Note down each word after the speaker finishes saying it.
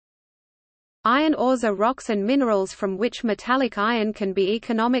Iron ores are rocks and minerals from which metallic iron can be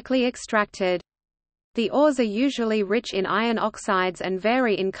economically extracted. The ores are usually rich in iron oxides and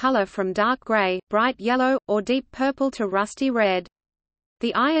vary in color from dark gray, bright yellow, or deep purple to rusty red.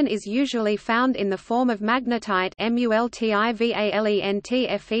 The iron is usually found in the form of magnetite MuLTIVALENT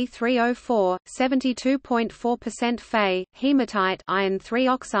Fe3O4, 72.4% Fe, hematite iron 3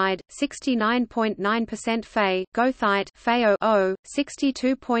 oxide, 69.9% Fe, goethite FeO,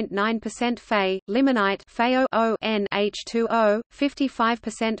 62.9% Fe, limonite FeO H2O,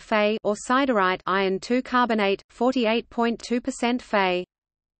 55% Fe, or siderite iron 2 carbonate, 48.2% Fe.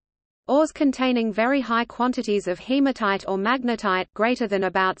 Ores containing very high quantities of hematite or magnetite greater than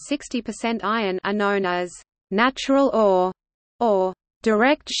about 60% iron are known as natural ore or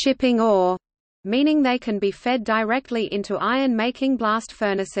direct shipping ore, meaning they can be fed directly into iron-making blast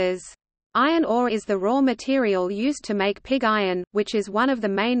furnaces. Iron ore is the raw material used to make pig iron, which is one of the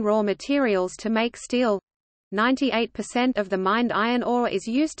main raw materials to make steel. 98% of the mined iron ore is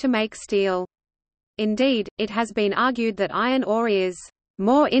used to make steel. Indeed, it has been argued that iron ore is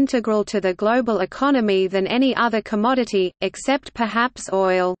more integral to the global economy than any other commodity, except perhaps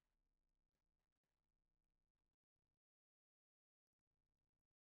oil.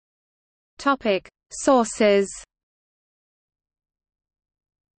 Sources.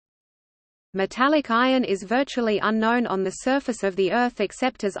 Metallic iron is virtually unknown on the surface of the Earth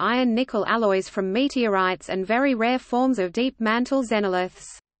except as iron-nickel alloys from meteorites and very rare forms of deep mantle xenoliths.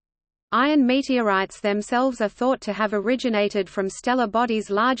 Iron meteorites themselves are thought to have originated from stellar bodies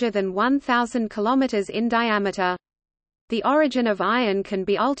larger than 1,000 km in diameter. The origin of iron can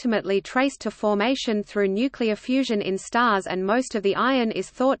be ultimately traced to formation through nuclear fusion in stars, and most of the iron is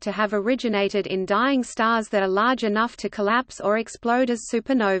thought to have originated in dying stars that are large enough to collapse or explode as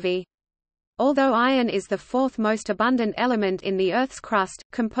supernovae. Although iron is the fourth most abundant element in the Earth's crust,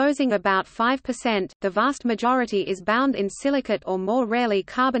 composing about 5%, the vast majority is bound in silicate or more rarely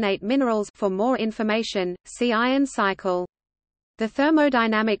carbonate minerals. For more information, see iron cycle. The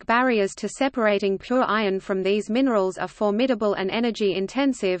thermodynamic barriers to separating pure iron from these minerals are formidable and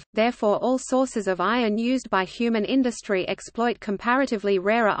energy-intensive, therefore all sources of iron used by human industry exploit comparatively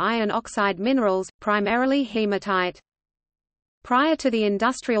rarer iron oxide minerals, primarily hematite. Prior to the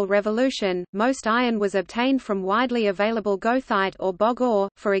Industrial Revolution, most iron was obtained from widely available goethite or bog ore,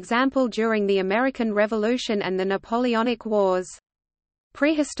 for example during the American Revolution and the Napoleonic Wars.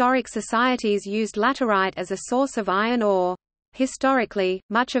 Prehistoric societies used laterite as a source of iron ore. Historically,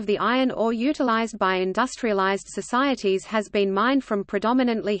 much of the iron ore utilized by industrialized societies has been mined from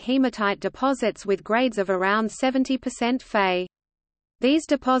predominantly hematite deposits with grades of around 70% Fe. These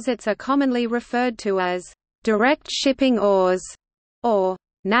deposits are commonly referred to as direct shipping ores, or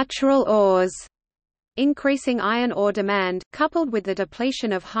natural ores. Increasing iron ore demand, coupled with the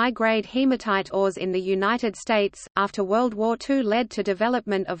depletion of high-grade hematite ores in the United States, after World War II led to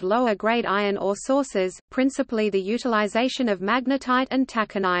development of lower-grade iron ore sources, principally the utilization of magnetite and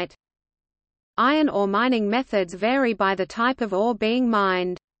taconite. Iron ore mining methods vary by the type of ore being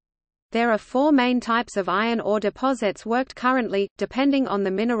mined. There are four main types of iron ore deposits worked currently, depending on the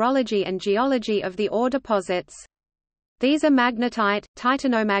mineralogy and geology of the ore deposits. These are magnetite,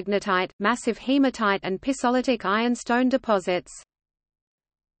 titanomagnetite, massive hematite and pisolitic ironstone deposits.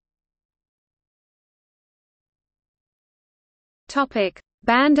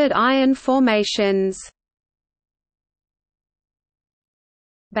 Banded iron formations.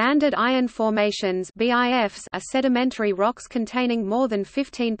 Banded iron formations (BIFs) are sedimentary rocks containing more than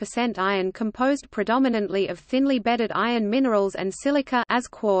 15% iron composed predominantly of thinly bedded iron minerals and silica as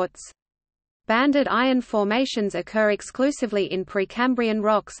quartz. Banded iron formations occur exclusively in Precambrian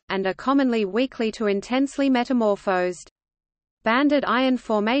rocks, and are commonly weakly to intensely metamorphosed. Banded iron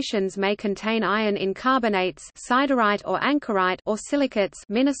formations may contain iron in carbonates, siderite or anchorite, or silicates,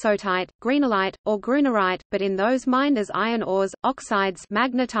 minnesotite, greenolite, or grunerite, but in those mined as iron ores, oxides,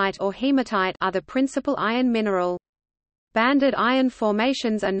 magnetite or hematite are the principal iron mineral. Banded iron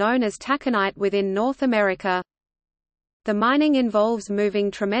formations are known as taconite within North America. The mining involves moving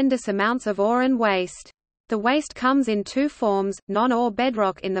tremendous amounts of ore and waste. The waste comes in two forms: non-ore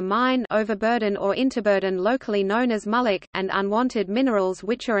bedrock in the mine, overburden or interburden locally known as mullock, and unwanted minerals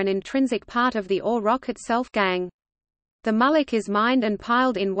which are an intrinsic part of the ore rock itself, gangue. The mullock is mined and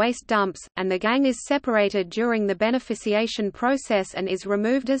piled in waste dumps, and the gangue is separated during the beneficiation process and is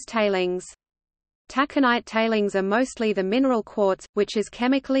removed as tailings. Taconite tailings are mostly the mineral quartz, which is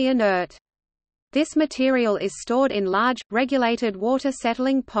chemically inert. This material is stored in large, regulated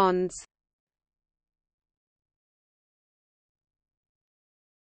water-settling ponds.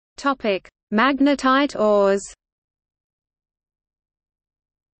 Magnetite ores.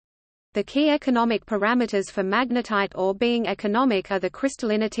 The key economic parameters for magnetite ore being economic are the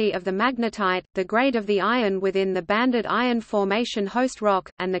crystallinity of the magnetite, the grade of the iron within the banded iron formation host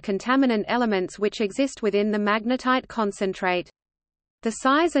rock, and the contaminant elements which exist within the magnetite concentrate. The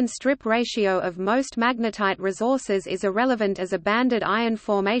size and strip ratio of most magnetite resources is irrelevant, as a banded iron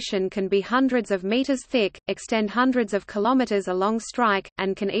formation can be hundreds of meters thick, extend hundreds of kilometers along strike,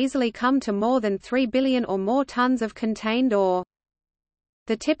 and can easily come to more than 3 billion or more tons of contained ore.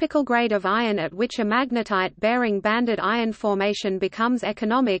 The typical grade of iron at which a magnetite-bearing banded iron formation becomes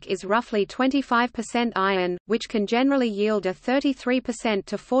economic is roughly 25% iron, which can generally yield a 33%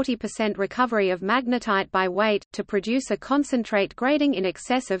 to 40% recovery of magnetite by weight, to produce a concentrate grading in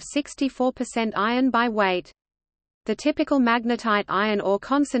excess of 64% iron by weight. The typical magnetite iron ore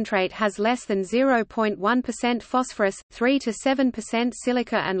concentrate has less than 0.1% phosphorus, 3 to 7%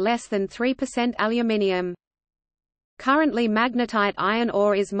 silica and less than 3% aluminium. Currently magnetite iron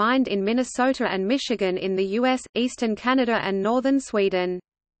ore is mined in Minnesota and Michigan in the U.S., eastern Canada and northern Sweden.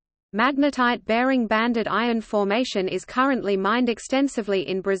 Magnetite-bearing banded iron formation is currently mined extensively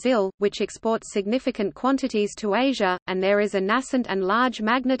in Brazil, which exports significant quantities to Asia, and there is a nascent and large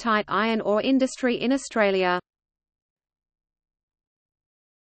magnetite iron ore industry in Australia.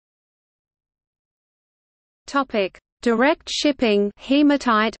 Direct shipping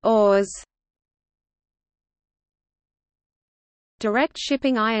hematite ores. Direct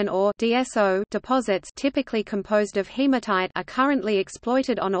shipping iron ore (DSO) deposits, typically composed of hematite, are currently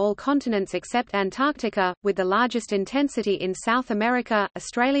exploited on all continents except Antarctica, with the largest intensity in South America,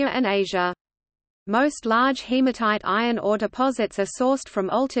 Australia and Asia. Most large hematite iron ore deposits are sourced from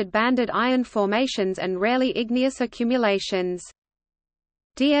altered banded iron formations and rarely igneous accumulations.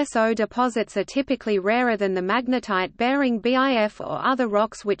 DSO deposits are typically rarer than the magnetite-bearing BIF or other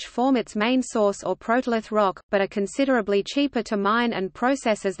rocks which form its main source or protolith rock, but are considerably cheaper to mine and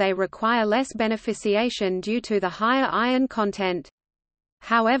process as they require less beneficiation due to the higher iron content.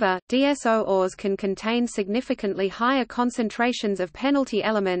 However, DSO ores can contain significantly higher concentrations of penalty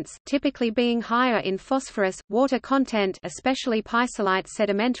elements, typically being higher in phosphorus, water content, especially pisolite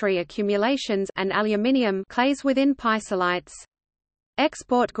sedimentary accumulations, and aluminium clays within pisolites.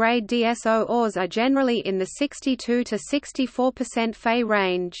 Export-grade DSO ores are generally in the 62 to 64% Fe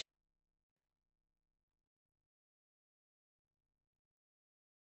range.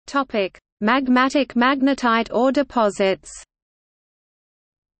 Magmatic magnetite ore deposits.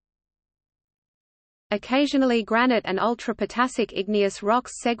 Occasionally granite and ultrapotassic igneous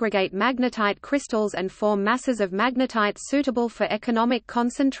rocks segregate magnetite crystals and form masses of magnetite suitable for economic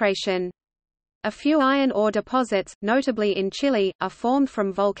concentration. A few iron ore deposits, notably in Chile, are formed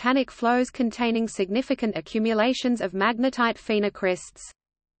from volcanic flows containing significant accumulations of magnetite phenocrysts.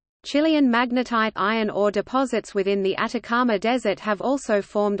 Chilean magnetite iron ore deposits within the Atacama Desert have also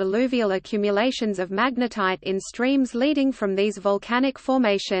formed alluvial accumulations of magnetite in streams leading from these volcanic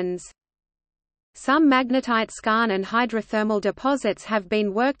formations. Some magnetite skarn and hydrothermal deposits have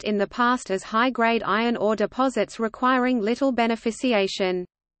been worked in the past as high-grade iron ore deposits requiring little beneficiation.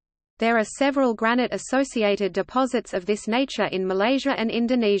 There are several granite-associated deposits of this nature in Malaysia and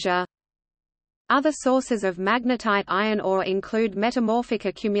Indonesia. Other sources of magnetite iron ore include metamorphic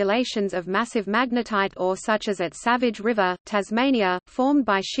accumulations of massive magnetite ore such as at Savage River, Tasmania, formed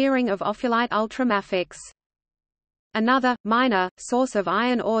by shearing of ophiolite ultramafics. Another, minor, source of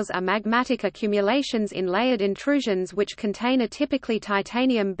iron ores are magmatic accumulations in layered intrusions which contain a typically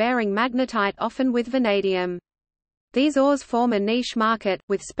titanium-bearing magnetite, often with vanadium. These ores form a niche market,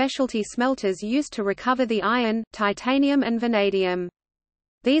 with specialty smelters used to recover the iron, titanium and vanadium.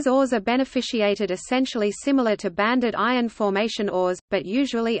 These ores are beneficiated essentially similar to banded iron formation ores, but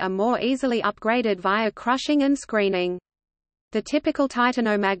usually are more easily upgraded via crushing and screening. The typical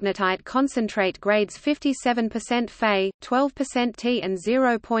titanomagnetite concentrate grades 57% Fe, 12% T and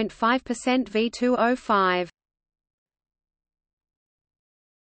 0.5% V2O5.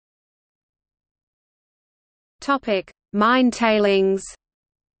 Mine tailings.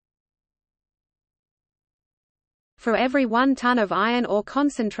 For every 1 ton of iron ore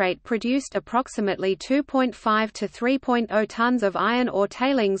concentrate produced, approximately 2.5 to 3.0 tons of iron ore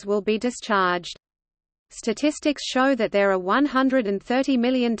tailings will be discharged. Statistics show that there are 130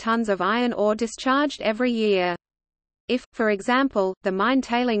 million tons of iron ore discharged every year. If, for example, the mine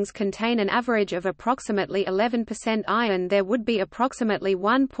tailings contain an average of approximately 11% iron, there would be approximately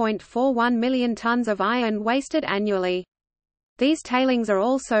 1.41 million tons of iron wasted annually. These tailings are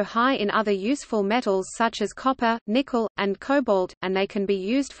also high in other useful metals such as copper, nickel, and cobalt, and they can be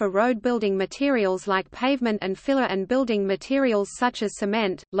used for road building materials like pavement and filler and building materials such as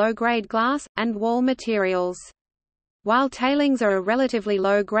cement, low-grade glass, and wall materials. While tailings are a relatively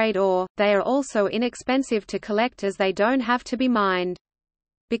low-grade ore, they are also inexpensive to collect as they don't have to be mined.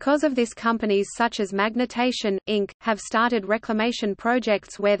 Because of this, companies such as Magnetite, Inc., have started reclamation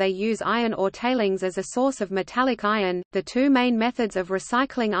projects where they use iron ore tailings as a source of metallic iron. The two main methods of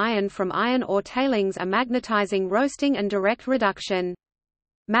recycling iron from iron ore tailings are magnetizing roasting and direct reduction.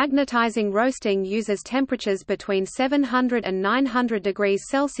 Magnetizing roasting uses temperatures between 700 and 900 degrees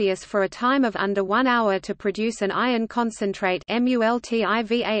Celsius for a time of under 1 hour to produce an iron concentrate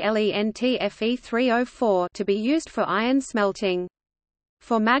MULTIVALENT-Fe3O4 to be used for iron smelting.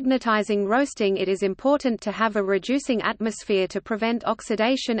 For magnetizing roasting, it is important to have a reducing atmosphere to prevent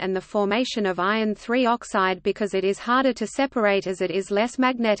oxidation and the formation of iron 3 oxide because it is harder to separate as it is less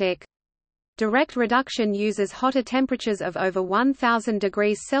magnetic. Direct reduction uses hotter temperatures of over 1000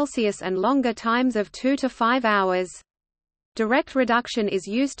 degrees Celsius and longer times of 2 to 5 hours. Direct reduction is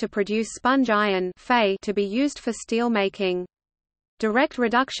used to produce sponge iron Fe to be used for steel making. Direct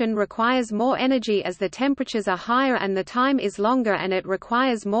reduction requires more energy as the temperatures are higher and the time is longer, and it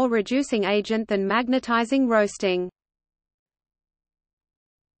requires more reducing agent than magnetizing roasting.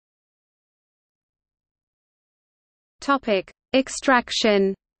 Topic: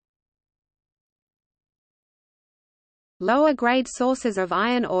 Extraction. Lower-grade sources of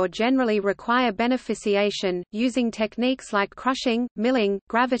iron ore generally require beneficiation, using techniques like crushing, milling,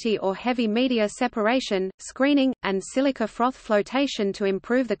 gravity or heavy media separation, screening, and silica froth flotation to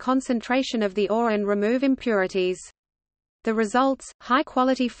improve the concentration of the ore and remove impurities. The results,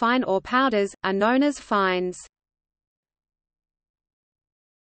 high-quality fine ore powders, are known as fines.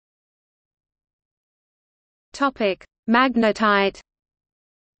 Magnetite.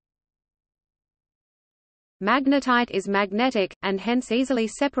 Magnetite is magnetic, and hence easily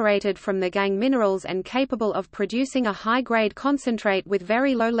separated from the gangue minerals and capable of producing a high-grade concentrate with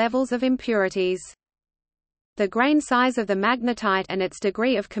very low levels of impurities. The grain size of the magnetite and its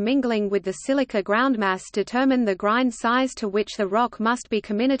degree of commingling with the silica groundmass determine the grind size to which the rock must be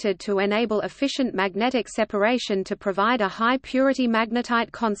comminuted to enable efficient magnetic separation to provide a high-purity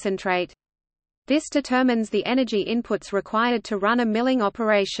magnetite concentrate. This determines the energy inputs required to run a milling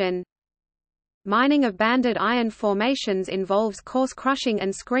operation. Mining of banded iron formations involves coarse crushing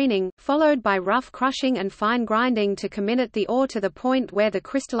and screening, followed by rough crushing and fine grinding to comminute the ore to the point where the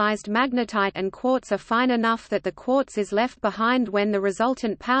crystallized magnetite and quartz are fine enough that the quartz is left behind when the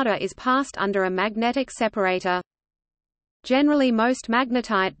resultant powder is passed under a magnetic separator. Generally, most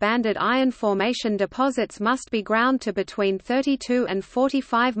magnetite banded iron formation deposits must be ground to between 32 and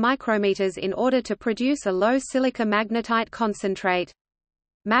 45 micrometers in order to produce a low silica magnetite concentrate.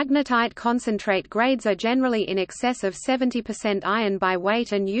 Magnetite concentrate grades are generally in excess of 70% iron by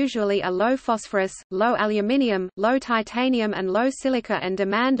weight and usually are low phosphorus, low aluminium, low titanium and low silica, and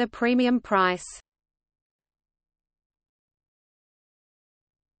demand a premium price.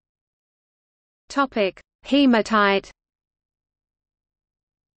 Hematite.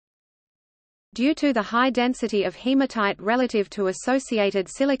 Due to the high density of hematite relative to associated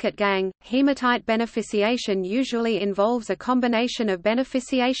silicate gangue, hematite beneficiation usually involves a combination of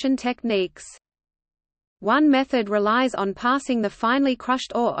beneficiation techniques. One method relies on passing the finely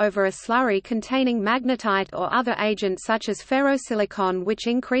crushed ore over a slurry containing magnetite or other agent such as ferrosilicon, which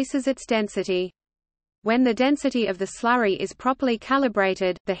increases its density. When the density of the slurry is properly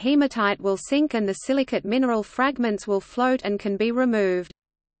calibrated, the hematite will sink and the silicate mineral fragments will float and can be removed.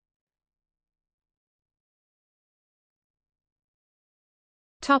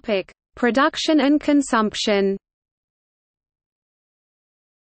 Production and consumption.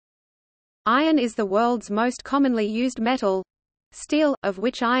 Iron is the world's most commonly used metal. Steel, of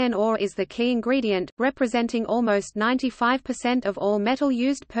which iron ore is the key ingredient, representing almost 95% of all metal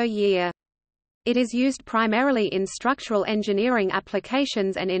used per year. It is used primarily in structural engineering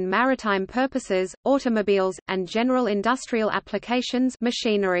applications and in maritime purposes, automobiles, and general industrial applications,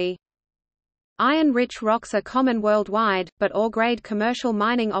 machinery. Iron-rich rocks are common worldwide, but ore-grade commercial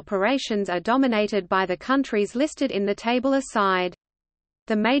mining operations are dominated by the countries listed in the table aside.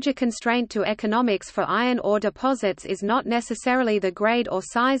 The major constraint to economics for iron ore deposits is not necessarily the grade or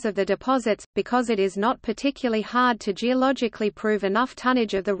size of the deposits, because it is not particularly hard to geologically prove enough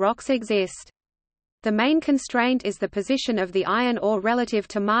tonnage of the rocks exist. The main constraint is the position of the iron ore relative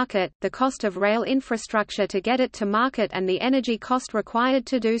to market, the cost of rail infrastructure to get it to market, and the energy cost required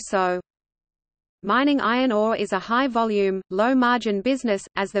to do so. Mining iron ore is a high-volume, low-margin business,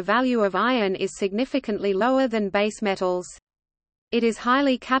 as the value of iron is significantly lower than base metals. It is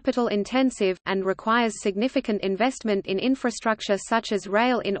highly capital-intensive, and requires significant investment in infrastructure such as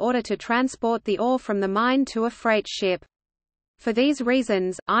rail in order to transport the ore from the mine to a freight ship. For these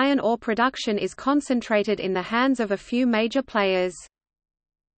reasons, iron ore production is concentrated in the hands of a few major players.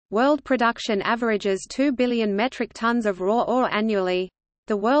 World production averages 2 billion metric tons of raw ore annually.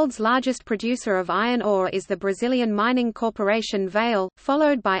 The world's largest producer of iron ore is the Brazilian mining corporation Vale,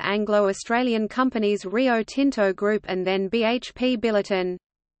 followed by Anglo-Australian companies Rio Tinto Group and then BHP Billiton.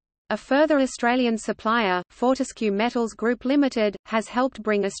 A further Australian supplier, Fortescue Metals Group Limited, has helped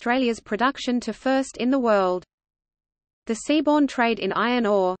bring Australia's production to first in the world. The seaborne trade in iron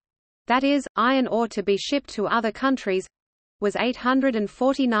ore—that is, iron ore to be shipped to other countries—was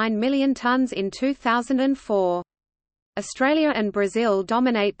 849 million tonnes in 2004. Australia and Brazil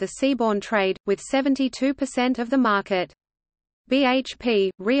dominate the seaborne trade, with 72% of the market. BHP,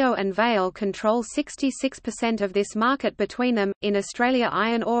 Rio and Vale control 66% of this market between them. In Australia,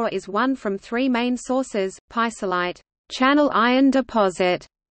 iron ore is one from three main sources: pisolite, channel iron deposit,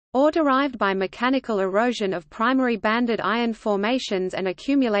 ore derived by mechanical erosion of primary banded iron formations and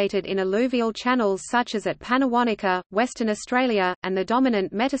accumulated in alluvial channels such as at Pannawonica, Western Australia, and the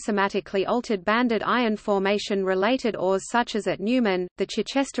dominant metasomatically altered banded iron formation-related ores such as at Newman, the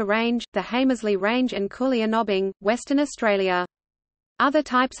Chichester Range, the Hamersley Range and Coolionobbing, Western Australia. Other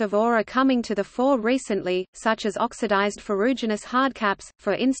types of ore are coming to the fore recently, such as oxidized ferruginous hardcaps,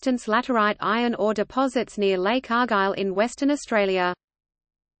 for instance laterite iron ore deposits near Lake Argyll in Western Australia.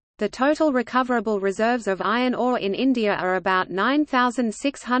 The total recoverable reserves of iron ore in India are about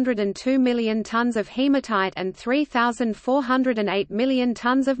 9,602 million tonnes of hematite and 3,408 million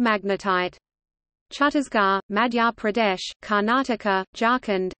tonnes of magnetite. Chhattisgarh, Madhya Pradesh, Karnataka,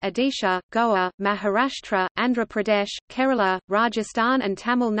 Jharkhand, Odisha, Goa, Maharashtra, Andhra Pradesh, Kerala, Rajasthan and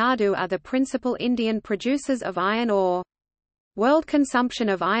Tamil Nadu are the principal Indian producers of iron ore. World consumption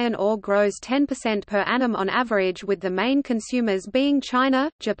of iron ore grows 10% per annum on average, with the main consumers being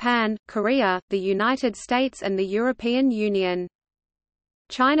China, Japan, Korea, the United States and the European Union.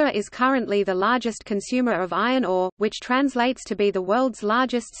 China is currently the largest consumer of iron ore, which translates to be the world's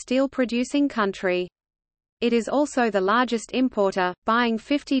largest steel-producing country. It is also the largest importer, buying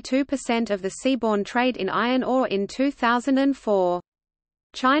 52% of the seaborne trade in iron ore in 2004.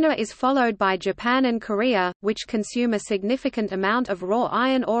 China is followed by Japan and Korea, which consume a significant amount of raw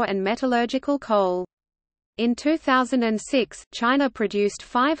iron ore and metallurgical coal. In 2006, China produced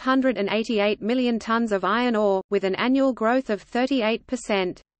 588 million tons of iron ore, with an annual growth of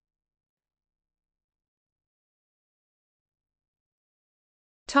 38%.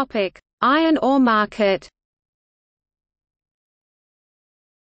 Iron ore market.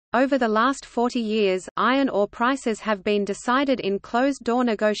 Over the last 40 years, iron ore prices have been decided in closed-door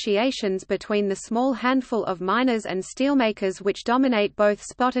negotiations between the small handful of miners and steelmakers which dominate both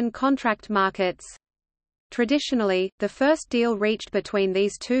spot and contract markets. Traditionally, the first deal reached between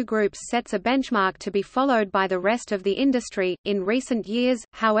these two groups sets a benchmark to be followed by the rest of the industry. In recent years,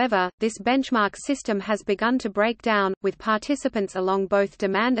 however, this benchmark system has begun to break down, with participants along both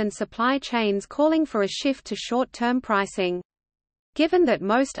demand and supply chains calling for a shift to short-term pricing. Given that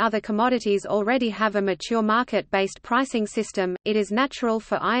most other commodities already have a mature market-based pricing system, it is natural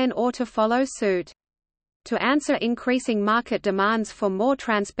for iron ore to follow suit. To answer increasing market demands for more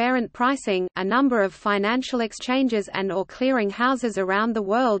transparent pricing, a number of financial exchanges and/or clearing houses around the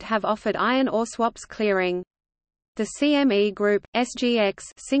world have offered iron ore swaps clearing. The CME Group, SGX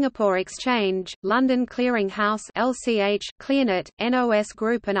Singapore Exchange, London Clearing House LCH, Clearnet, NOS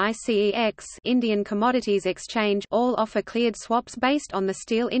Group and ICEX Indian Commodities Exchange all offer cleared swaps based on the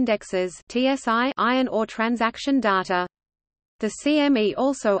steel indexes TSI iron ore transaction data. The CME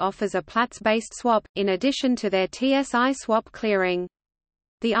also offers a Platts-based swap, in addition to their TSI swap clearing.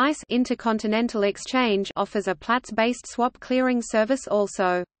 The ICE Intercontinental Exchange offers a Platts-based swap clearing service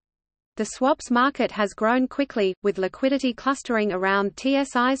also. The swaps market has grown quickly, with liquidity clustering around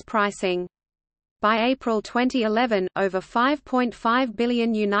TSI's pricing. By April 2011, over $5.5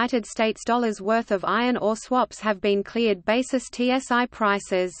 billion United States worth of iron ore swaps have been cleared basis TSI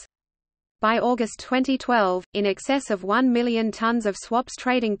prices. By August 2012, in excess of 1 million tons of swaps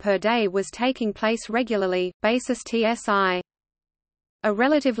trading per day was taking place regularly, basis TSI. A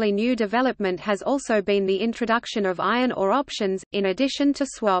relatively new development has also been the introduction of iron ore options, in addition to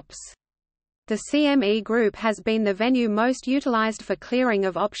swaps. The CME Group has been the venue most utilized for clearing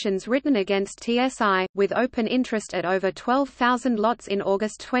of options written against TSI, with open interest at over 12,000 lots in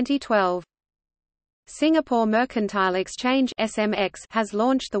August 2012. Singapore Mercantile Exchange (SMX) has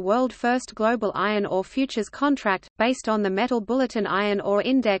launched the world-first global iron ore futures contract, based on the Metal Bulletin Iron Ore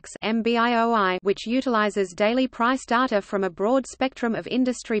Index (MBIOI), which utilizes daily price data from a broad spectrum of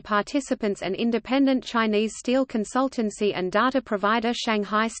industry participants and independent Chinese steel consultancy and data provider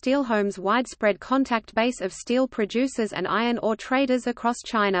Shanghai Steelhome's widespread contact base of steel producers and iron ore traders across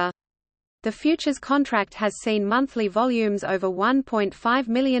China. The futures contract has seen monthly volumes over 1.5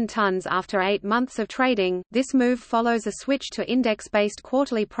 million tons after 8 months of trading. This move follows a switch to index-based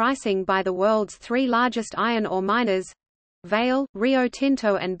quarterly pricing by the world's 3 largest iron ore miners, Vale, Rio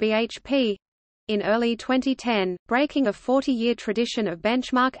Tinto and BHP, in early 2010, breaking a 40-year tradition of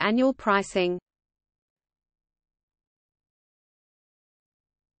benchmark annual pricing.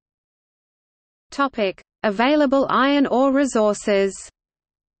 Topic: Available iron ore resources.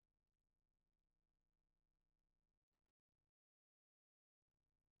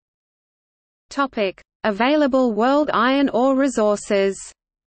 Topic: Available world iron ore resources.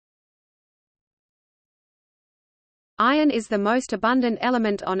 Iron is the most abundant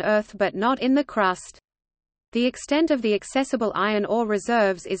element on Earth but not in the crust. The extent of the accessible iron ore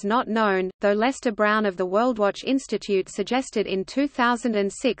reserves is not known, though Lester Brown of the WorldWatch Institute suggested in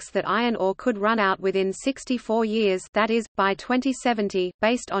 2006 that iron ore could run out within 64 years, that is, by 2070,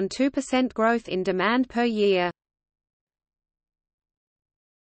 based on 2% growth in demand per year.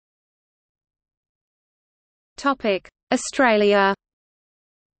 Australia.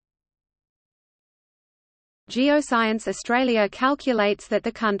 Geoscience Australia calculates that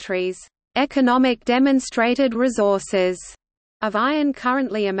the country's economic demonstrated resources of iron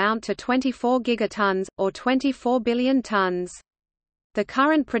currently amount to 24 gigatons, or 24 billion tons. The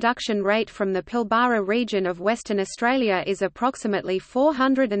current production rate from the Pilbara region of Western Australia is approximately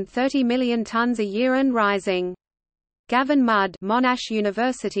 430 million tons a year and rising. Gavin Mudd, Monash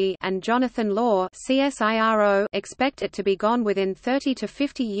University, and Jonathan Law, CSIRO, expect it to be gone within 30 to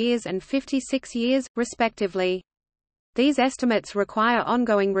 50 years and 56 years, respectively. These estimates require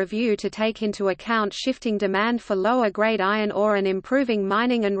ongoing review to take into account shifting demand for lower-grade iron ore and improving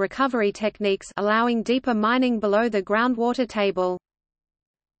mining and recovery techniques, allowing deeper mining below the groundwater table.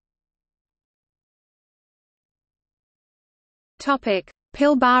 Topic: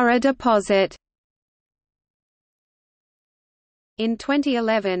 Pilbara deposit. In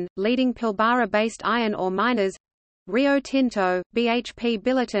 2011, leading Pilbara-based iron ore miners Rio Tinto, BHP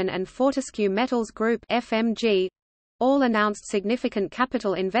Billiton and Fortescue Metals Group (FMG) all announced significant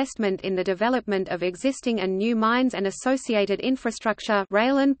capital investment in the development of existing and new mines and associated infrastructure,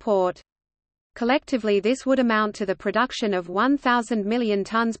 rail and port. Collectively, this would amount to the production of 1,000 million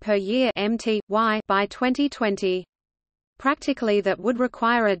tons per year (MTY) by 2020. Practically, that would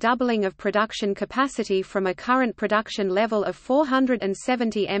require a doubling of production capacity from a current production level of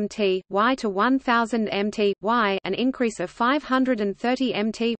 470 mt/y to 1,000 mt/y, an increase of 530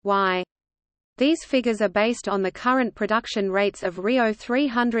 mt/y. These figures are based on the current production rates of Rio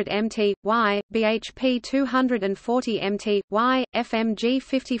 300 mt/y, BHP 240 mt/y, FMG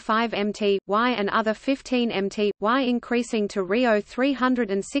 55 mt/y and other 15 mt/y, increasing to Rio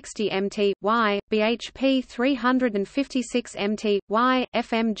 360 mt/y, BHP 356 mt/y,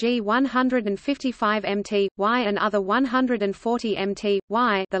 FMG 155 mt/y and other 140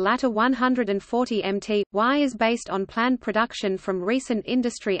 mt/y. The latter 140 mt/y is based on planned production from recent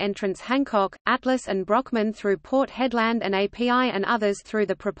industry entrants Hancock, Atlas and Brockman through Port Hedland and API and others through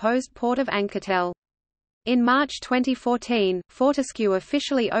the proposed port of Anketel. In March 2014, Fortescue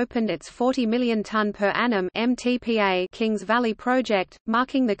officially opened its 40 million ton per annum (MTPA) Kings Valley project,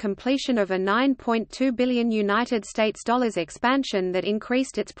 marking the completion of a $9.2 billion United States dollars expansion that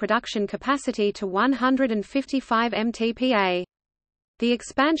increased its production capacity to 155 MTPA. The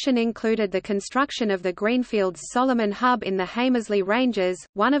expansion included the construction of the Greenfields Solomon Hub in the Hamersley Ranges,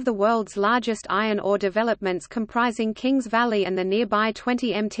 one of the world's largest iron ore developments comprising Kings Valley and the nearby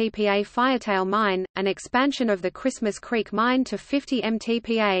 20 MTPA Firetail mine, an expansion of the Christmas Creek mine to 50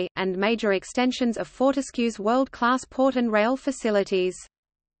 MTPA, and major extensions of Fortescue's world-class port and rail facilities.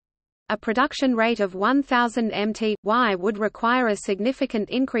 A production rate of 1,000 mt/y would require a significant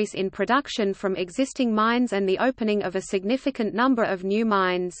increase in production from existing mines and the opening of a significant number of new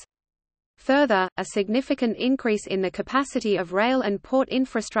mines. Further, a significant increase in the capacity of rail and port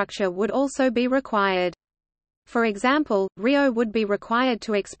infrastructure would also be required. For example, Rio would be required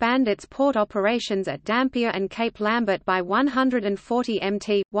to expand its port operations at Dampier and Cape Lambert by 140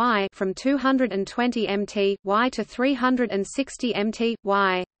 mt/y from 220 mt/y to 360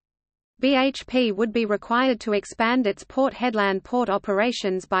 mt/y. BHP would be required to expand its Port Hedland port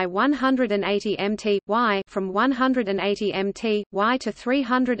operations by 180 mt/y from 180 mt/y to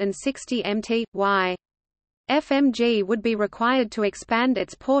 360 mt/y. FMG would be required to expand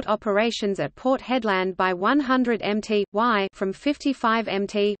its port operations at Port Hedland by 100 mt/y from 55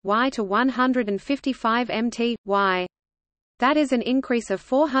 mt/y to 155 mt/y. That is an increase of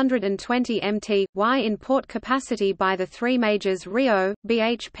 420 mt/y in port capacity by the three majors Rio,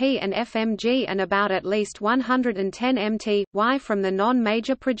 BHP and FMG, and about at least 110 mt/y from the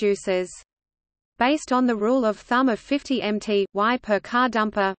non-major producers. Based on the rule of thumb of 50 mt/y per car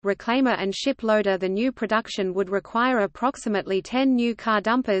dumper, reclaimer and ship loader, the new production would require approximately 10 new car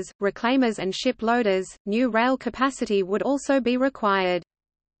dumpers, reclaimers and ship loaders. New rail capacity would also be required.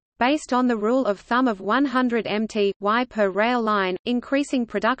 Based on the rule of thumb of 100 mt/y per rail line, increasing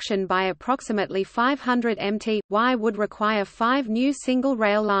production by approximately 500 mt/y would require 5 new single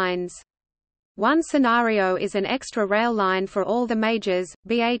rail lines. One scenario is an extra rail line for all the majors,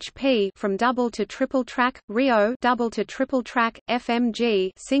 BHP from double to triple track, Rio double to triple track,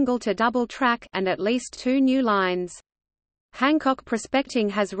 FMG single to double track, and at least 2 new lines. Hancock Prospecting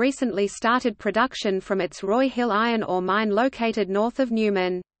has recently started production from its Roy Hill iron ore mine located north of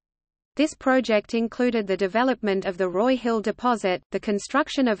Newman. This project included the development of the Roy Hill deposit, the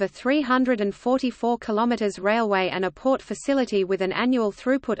construction of a 344 km railway and a port facility with an annual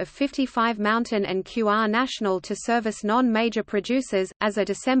throughput of 55 Mountain and QR National to service non-major producers. As of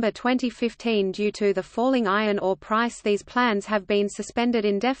December 2015, due to the falling iron ore price, these plans have been suspended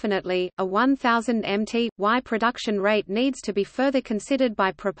indefinitely. A 1000 mt/y production rate needs to be further considered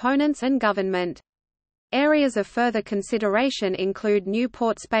by proponents and government. Areas of further consideration include new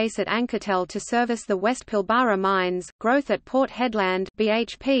port space at Anketel to service the West Pilbara mines, growth at Port Hedland.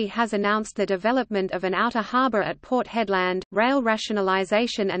 BHP has announced the development of an outer harbour at Port Hedland, rail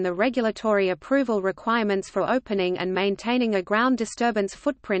rationalisation and the regulatory approval requirements for opening and maintaining a ground disturbance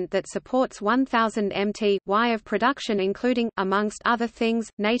footprint that supports 1000 mt/y of production, including, amongst other things,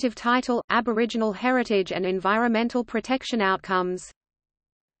 native title, Aboriginal heritage and environmental protection outcomes.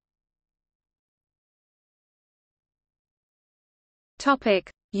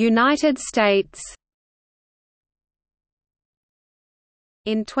 United States.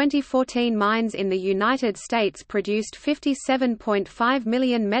 In 2014, mines in the United States produced 57.5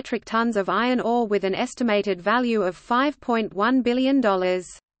 million metric tons of iron ore with an estimated value of $5.1 billion.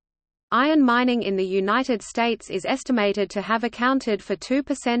 Iron mining in the United States is estimated to have accounted for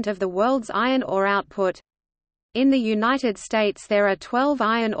 2% of the world's iron ore output. In the United States there are 12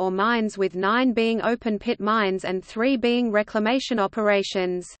 iron ore mines, with 9 being open-pit mines and 3 being reclamation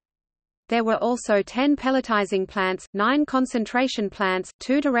operations. There were also 10 pelletizing plants, 9 concentration plants,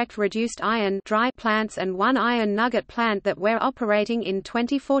 2 direct reduced iron dry plants and 1 iron nugget plant that were operating in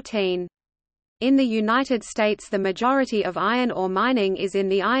 2014. In the United States, the majority of iron ore mining is in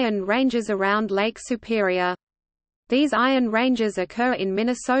the iron ranges around Lake Superior. These iron ranges occur in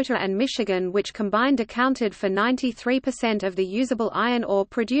Minnesota and Michigan, which combined accounted for 93% of the usable iron ore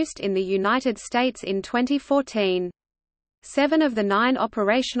produced in the United States in 2014. 7 of the 9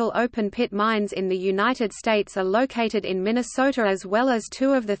 operational open-pit mines in the United States are located in Minnesota, as well as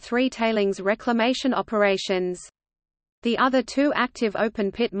 2 of the 3 tailings reclamation operations. The other 2 active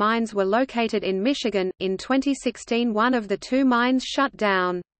open-pit mines were located in Michigan. In 2016, one of the 2 mines shut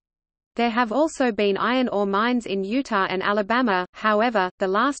down. There have also been iron ore mines in Utah and Alabama, however, the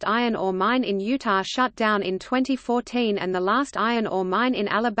last iron ore mine in Utah shut down in 2014 and the last iron ore mine in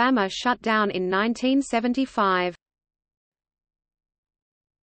Alabama shut down in 1975.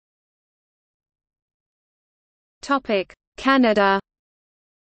 Canada.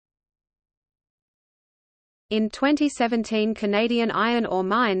 In 2017, Canadian iron ore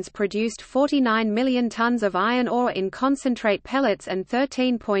mines produced 49 million tons of iron ore in concentrate pellets and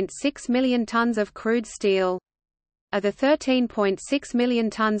 13.6 million tons of crude steel. Of the 13.6 million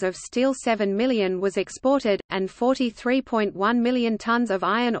tons of steel, 7 million was exported, and 43.1 million tons of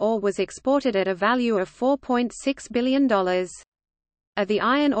iron ore was exported at a value of $4.6 billion. Of the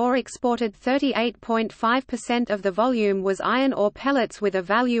iron ore exported, 38.5% of the volume was iron ore pellets with a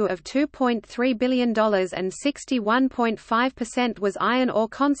value of $2.3 billion and 61.5% was iron ore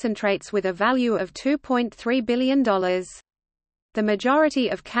concentrates with a value of $2.3 billion. The majority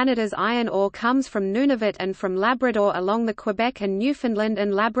of Canada's iron ore comes from Nunavut and from Labrador along the Quebec and Newfoundland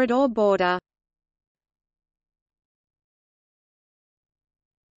and Labrador border.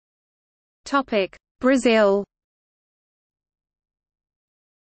 Brazil.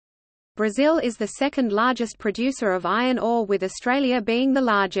 Brazil is the second largest producer of iron ore, with Australia being the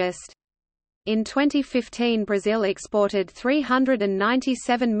largest. In 2015, Brazil exported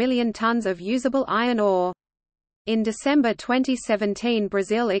 397 million tons of usable iron ore. In December 2017,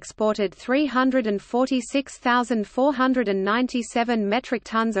 Brazil exported 346,497 metric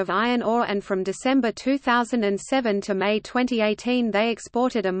tons of iron ore, and from December 2007 to May 2018 they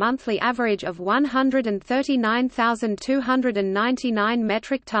exported a monthly average of 139,299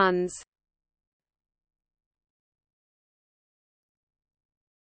 metric tons.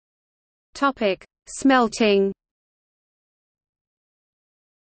 Smelting.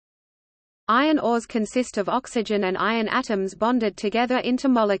 Iron ores consist of oxygen and iron atoms bonded together into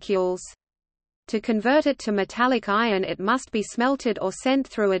molecules. To convert it to metallic iron, it must be smelted or sent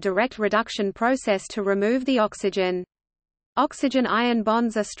through a direct reduction process to remove the oxygen. Oxygen-iron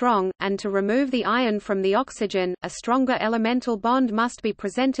bonds are strong, and to remove the iron from the oxygen, a stronger elemental bond must be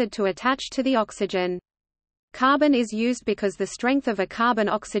presented to attach to the oxygen. Carbon is used because the strength of a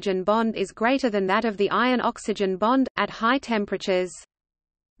carbon-oxygen bond is greater than that of the iron-oxygen bond, at high temperatures.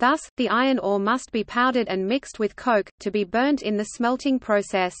 Thus, the iron ore must be powdered and mixed with coke, to be burnt in the smelting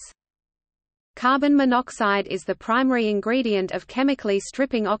process. Carbon monoxide is the primary ingredient of chemically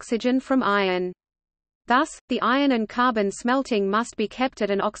stripping oxygen from iron. Thus, the iron and carbon smelting must be kept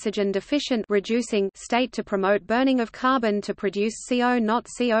at an oxygen-deficient reducing state to promote burning of carbon to produce CO, not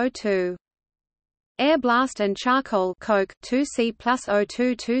CO2. Air blast and charcoal coke 2C plus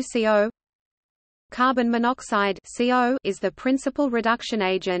O2 2CO. Carbon monoxide CO is the principal reduction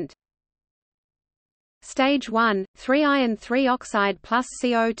agent. Stage 1, 3-iron 3-oxide plus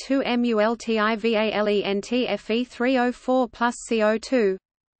CO2 MULTIVALENTFe3O4 plus CO2.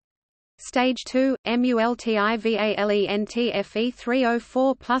 Stage 2,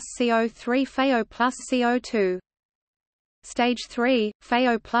 MULTIVALENTFe3O4 plus CO3 FeO plus CO2. Stage 3,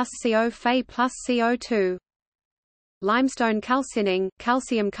 FeO plus CO Fe plus CO2. Limestone calcining,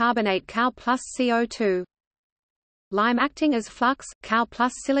 calcium carbonate Cal plus CO2. Lime acting as flux, Cal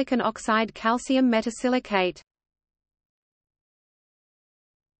plus silicon oxide calcium metasilicate.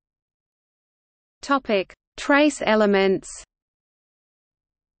 Topic: Trace elements.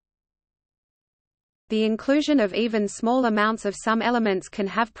 The inclusion of even small amounts of some elements can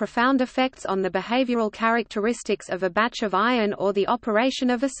have profound effects on the behavioral characteristics of a batch of iron or the operation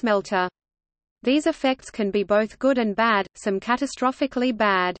of a smelter. These effects can be both good and bad, some catastrophically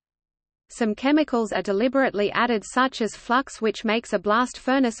bad. Some chemicals are deliberately added, such as flux, which makes a blast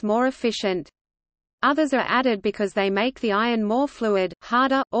furnace more efficient. Others are added because they make the iron more fluid,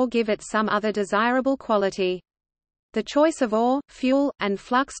 harder, or give it some other desirable quality. The choice of ore, fuel, and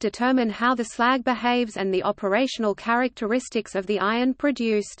flux determine how the slag behaves and the operational characteristics of the iron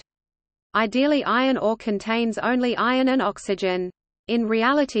produced. Ideally, iron ore contains only iron and oxygen. In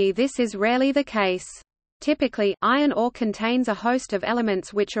reality, this is rarely the case. Typically, iron ore contains a host of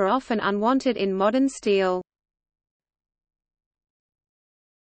elements which are often unwanted in modern steel.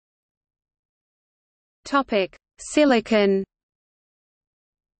 Silicon.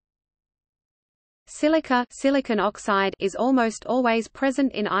 Silica silicon oxide is almost always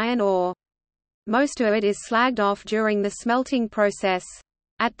present in iron ore. Most of it is slagged off during the smelting process.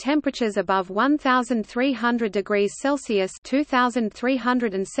 At temperatures above 1,300 degrees Celsius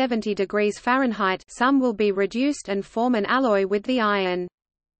 (2,370 degrees Fahrenheit), some will be reduced and form an alloy with the iron.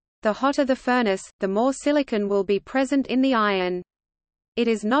 The hotter the furnace, the more silicon will be present in the iron. It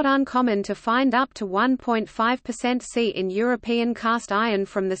is not uncommon to find up to 1.5% C in European cast iron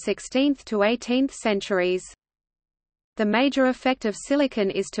from the 16th to 18th centuries. The major effect of silicon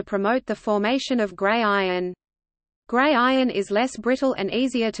is to promote the formation of gray iron. Gray iron is less brittle and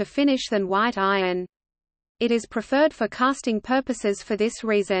easier to finish than white iron. It is preferred for casting purposes for this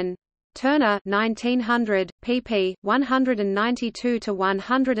reason. Turner 1900, pp.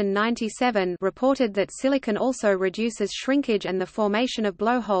 192–197 reported that silicon also reduces shrinkage and the formation of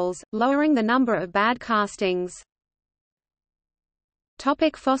blowholes, lowering the number of bad castings.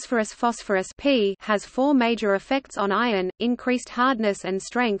 Phosphorus. Phosphorus P has four major effects on iron: increased hardness and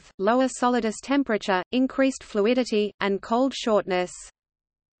strength, lower solidus temperature, increased fluidity, and cold shortness.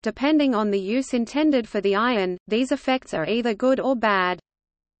 Depending on the use intended for the iron, these effects are either good or bad.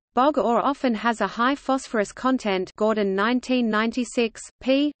 Bog ore often has a high phosphorus content. Gordon 1996,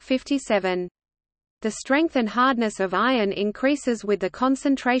 p. 57. The strength and hardness of iron increases with the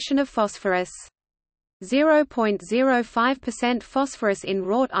concentration of phosphorus. 0.05% phosphorus in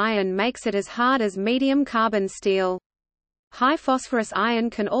wrought iron makes it as hard as medium carbon steel. High phosphorus iron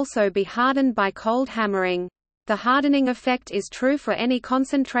can also be hardened by cold hammering. The hardening effect is true for any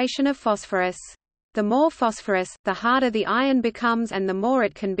concentration of phosphorus. The more phosphorus, the harder the iron becomes and the more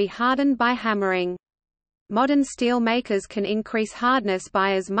it can be hardened by hammering. Modern steel makers can increase hardness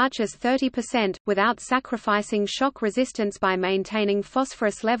by as much as 30%, without sacrificing shock resistance by maintaining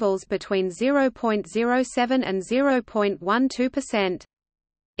phosphorus levels between 0.07 and 0.12%.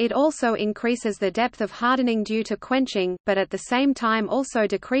 It also increases the depth of hardening due to quenching, but at the same time also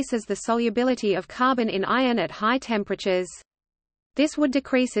decreases the solubility of carbon in iron at high temperatures. This would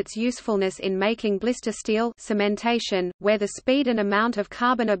decrease its usefulness in making blister steel cementation, where the speed and amount of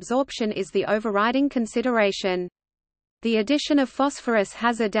carbon absorption is the overriding consideration. The addition of phosphorus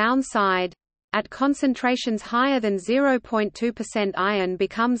has a downside. At concentrations higher than 0.2%, iron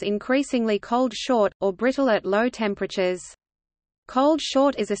becomes increasingly cold short, or brittle at low temperatures. Cold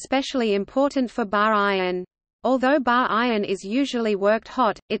short is especially important for bar iron. Although bar iron is usually worked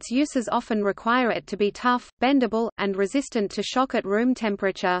hot, its uses often require it to be tough, bendable, and resistant to shock at room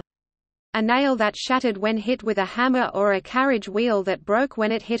temperature. A nail that shattered when hit with a hammer or a carriage wheel that broke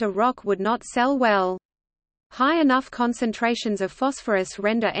when it hit a rock would not sell well. High enough concentrations of phosphorus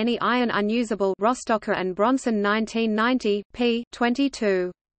render any iron unusable. Rostocker and Bronson 1990, p.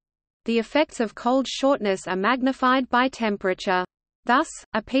 22. The effects of cold shortness are magnified by temperature. Thus,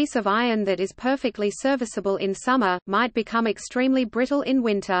 a piece of iron that is perfectly serviceable in summer, might become extremely brittle in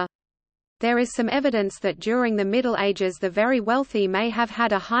winter. There is some evidence that during the Middle Ages the very wealthy may have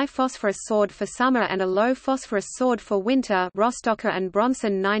had a high phosphorus sword for summer and a low phosphorus sword for winter. Rostocker and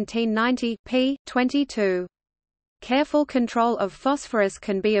Bronson 1990, p. 22. Careful control of phosphorus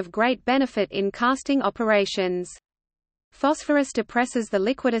can be of great benefit in casting operations. Phosphorus depresses the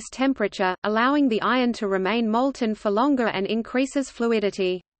liquidus temperature, allowing the iron to remain molten for longer and increases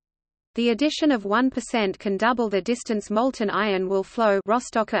fluidity. The addition of 1% can double the distance molten iron will flow.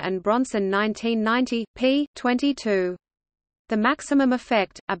 Rostocker and Bronson 1990, p. 22. The maximum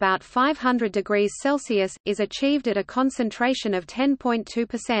effect, about 500 degrees Celsius, is achieved at a concentration of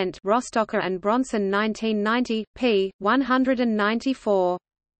 10.2%. Rostocker and Bronson 1990, p. 194.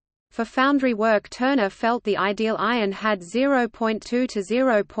 For foundry work, Turner felt the ideal iron had 0.2 to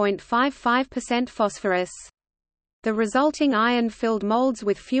 0.55% phosphorus. The resulting iron filled molds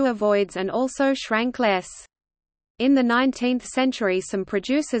with fewer voids and also shrank less. In the 19th century, some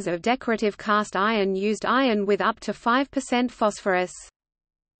producers of decorative cast iron used iron with up to 5% phosphorus.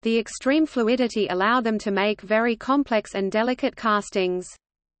 The extreme fluidity allowed them to make very complex and delicate castings.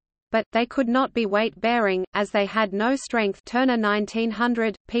 But, they could not be weight-bearing, as they had no strength. Turner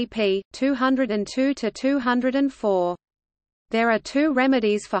 1900, pp. 202–204. There are two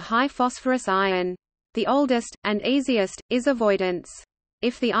remedies for high phosphorus iron. The oldest, and easiest, is avoidance.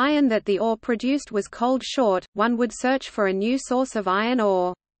 If the iron that the ore produced was cold short, one would search for a new source of iron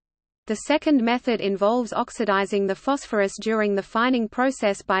ore. The second method involves oxidizing the phosphorus during the fining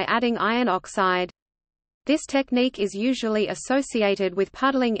process by adding iron oxide. This technique is usually associated with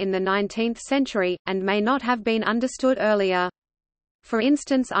puddling in the 19th century, and may not have been understood earlier. For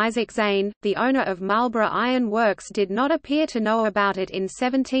instance, Isaac Zane, the owner of Marlborough Iron Works, did not appear to know about it in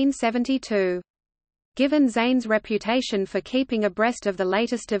 1772. Given Zane's reputation for keeping abreast of the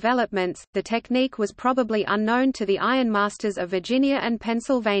latest developments, the technique was probably unknown to the ironmasters of Virginia and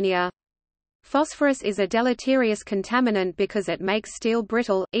Pennsylvania. Phosphorus is a deleterious contaminant because it makes steel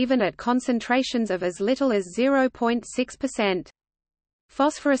brittle, even at concentrations of as little as 0.6%.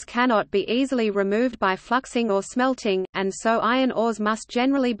 Phosphorus cannot be easily removed by fluxing or smelting, and so iron ores must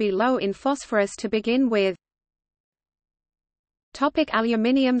generally be low in phosphorus to begin with.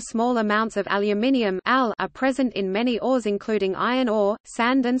 Aluminium. Small amounts of aluminium are present in many ores including iron ore,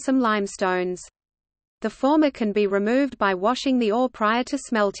 sand and some limestones. The former can be removed by washing the ore prior to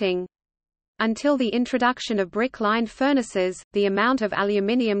smelting. Until the introduction of brick-lined furnaces, the amount of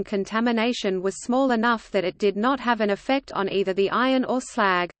aluminium contamination was small enough that it did not have an effect on either the iron or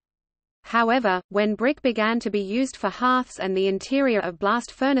slag. However, when brick began to be used for hearths and the interior of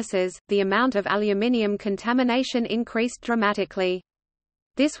blast furnaces, the amount of aluminium contamination increased dramatically.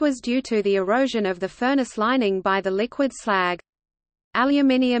 This was due to the erosion of the furnace lining by the liquid slag.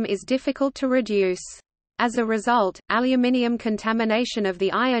 Aluminium is difficult to reduce. As a result, aluminium contamination of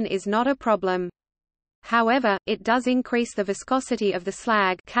the iron is not a problem. However, it does increase the viscosity of the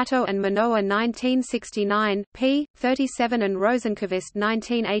slag. Cato and Manoa 1969, p. 37 and Rosenqvist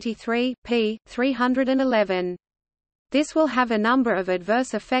 1983, p. 311. This will have a number of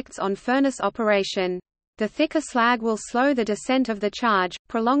adverse effects on furnace operation. The thicker slag will slow the descent of the charge,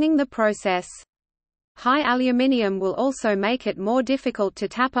 prolonging the process. High aluminium will also make it more difficult to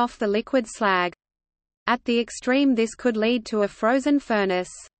tap off the liquid slag. At the extreme, this could lead to a frozen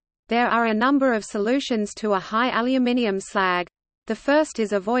furnace. There are a number of solutions to a high aluminium slag. The first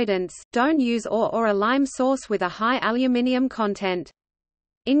is avoidance. Don't use ore or a lime source with a high aluminium content.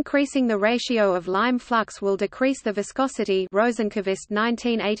 Increasing the ratio of lime flux will decrease the viscosity. Rosenqvist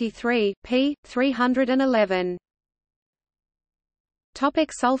 1983, p. 311.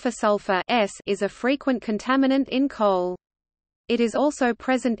 Sulfur. Sulfur is a frequent contaminant in coal. It is also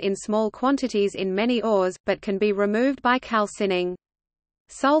present in small quantities in many ores, but can be removed by calcining.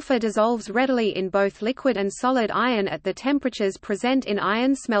 Sulfur dissolves readily in both liquid and solid iron at the temperatures present in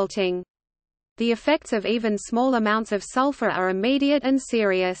iron smelting. The effects of even small amounts of sulfur are immediate and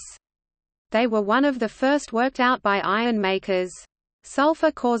serious. They were one of the first worked out by iron makers.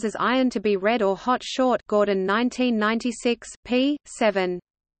 Sulfur causes iron to be red or hot short. Gordon 1996, p. 7.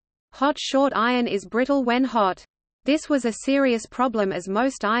 Hot short iron is brittle when hot. This was a serious problem as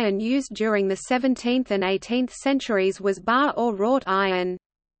most iron used during the 17th and 18th centuries was bar or wrought iron.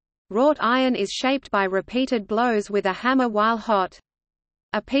 Wrought iron is shaped by repeated blows with a hammer while hot.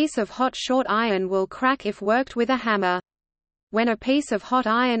 A piece of hot short iron will crack if worked with a hammer. When a piece of hot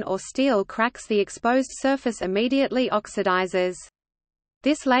iron or steel cracks, the exposed surface immediately oxidizes.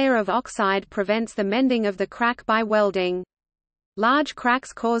 This layer of oxide prevents the mending of the crack by welding. Large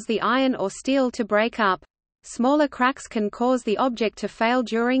cracks cause the iron or steel to break up. Smaller cracks can cause the object to fail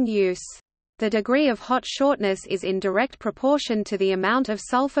during use. The degree of hot shortness is in direct proportion to the amount of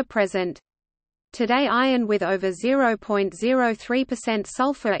sulfur present. Today iron with over 0.03%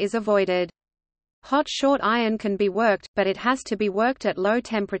 sulfur is avoided. Hot short iron can be worked, but it has to be worked at low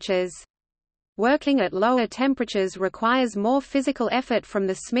temperatures. Working at lower temperatures requires more physical effort from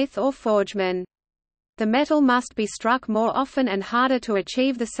the smith or forgeman. The metal must be struck more often and harder to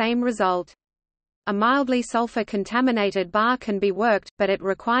achieve the same result. A mildly sulfur-contaminated bar can be worked, but it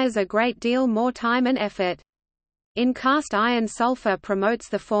requires a great deal more time and effort. In cast iron, sulfur promotes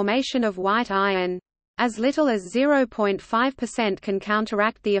the formation of white iron. As little as 0.5% can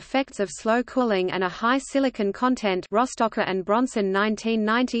counteract the effects of slow cooling and a high silicon content. Rostocker and Bronson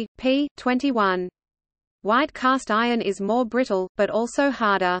 1990, p. 21. White cast iron is more brittle, but also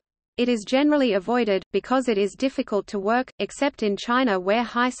harder. It is generally avoided, because it is difficult to work, except in China where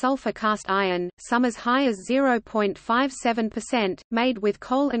high-sulfur cast iron, some as high as 0.57%, made with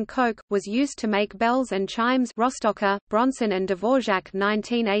coal and coke, was used to make bells and chimes. Rostocker, Bronson and Dvorak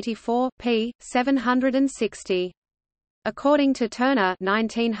 1984, p. 760. According to Turner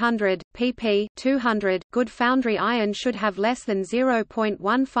 1900, pp. 200, good foundry iron should have less than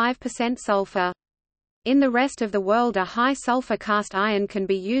 0.15% sulfur. In the rest of the world a high-sulfur cast iron can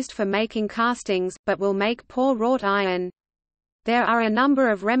be used for making castings, but will make poor wrought iron. There are a number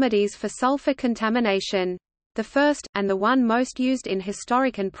of remedies for sulfur contamination. The first, and the one most used in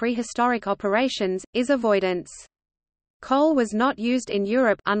historic and prehistoric operations, is avoidance. Coal was not used in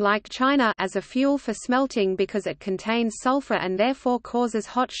Europe, unlike China, as a fuel for smelting because it contains sulfur and therefore causes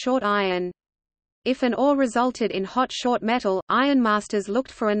hot short iron. If an ore resulted in hot short metal, ironmasters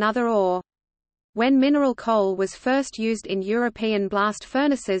looked for another ore. When mineral coal was first used in European blast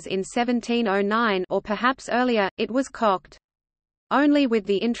furnaces in 1709 or perhaps earlier, it was cocked. Only with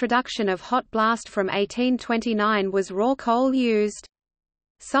the introduction of hot blast from 1829 was raw coal used.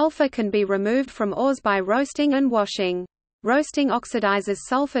 Sulfur can be removed from ores by roasting and washing. Roasting oxidizes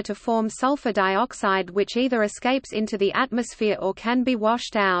sulfur to form sulfur dioxide, which either escapes into the atmosphere or can be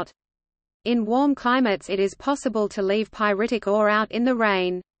washed out. In warm climates it is possible to leave pyritic ore out in the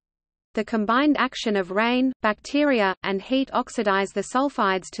rain. The combined action of rain, bacteria, and heat oxidize the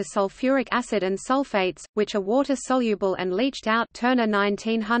sulfides to sulfuric acid and sulfates, which are water-soluble and leached out. Turner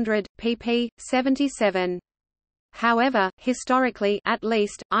 1900, pp. 77. However, historically at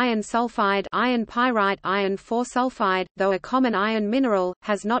least, iron sulfide, iron pyrite, iron 4-sulfide, though a common iron mineral,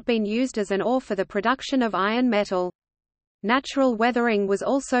 has not been used as an ore for the production of iron metal. Natural weathering was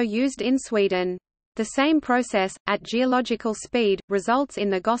also used in Sweden. The same process, at geological speed, results in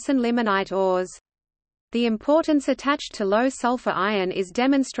the Gossan limonite ores. The importance attached to low-sulfur iron is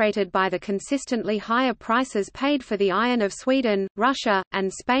demonstrated by the consistently higher prices paid for the iron of Sweden, Russia,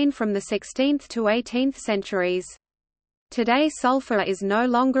 and Spain from the 16th to 18th centuries. Today sulfur is no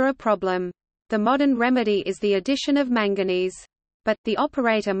longer a problem. The modern remedy is the addition of manganese. But, the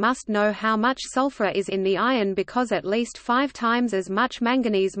operator must know how much sulfur is in the iron because at least 5 times as much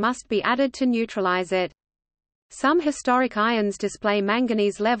manganese must be added to neutralize it. Some historic irons display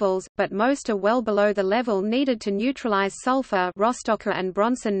manganese levels, but most are well below the level needed to neutralize sulfur. Rostocker and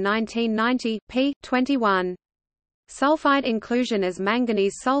Bronson 1990, p. 21. Sulfide inclusion as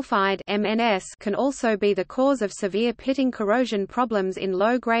manganese sulfide (MnS) can also be the cause of severe pitting corrosion problems in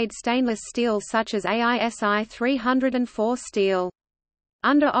low-grade stainless steel such as AISI 304 steel.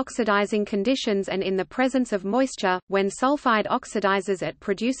 Under oxidizing conditions and in the presence of moisture, when sulfide oxidizes it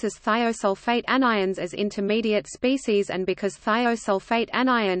produces thiosulfate anions as intermediate species, and because thiosulfate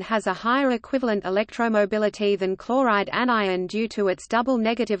anion has a higher equivalent electromobility than chloride anion due to its double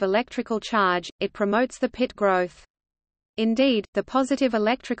negative electrical charge, it promotes the pit growth. Indeed, the positive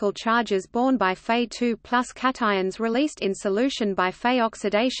electrical charges borne by Fe2+ cations released in solution by Fe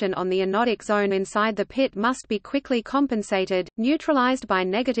oxidation on the anodic zone inside the pit must be quickly compensated, neutralized by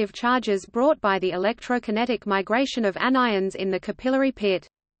negative charges brought by the electrokinetic migration of anions in the capillary pit.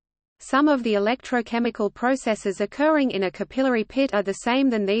 Some of the electrochemical processes occurring in a capillary pit are the same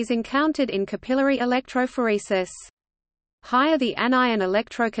than these encountered in capillary electrophoresis. Higher the anion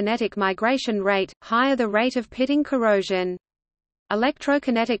electrokinetic migration rate, higher the rate of pitting corrosion.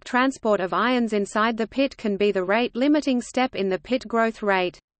 Electrokinetic transport of ions inside the pit can be the rate-limiting step in the pit growth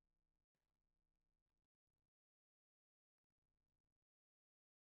rate.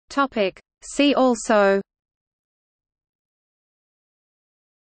 See also: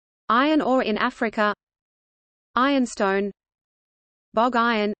 Iron ore in Africa, Ironstone, Bog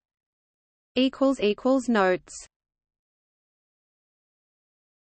iron. Notes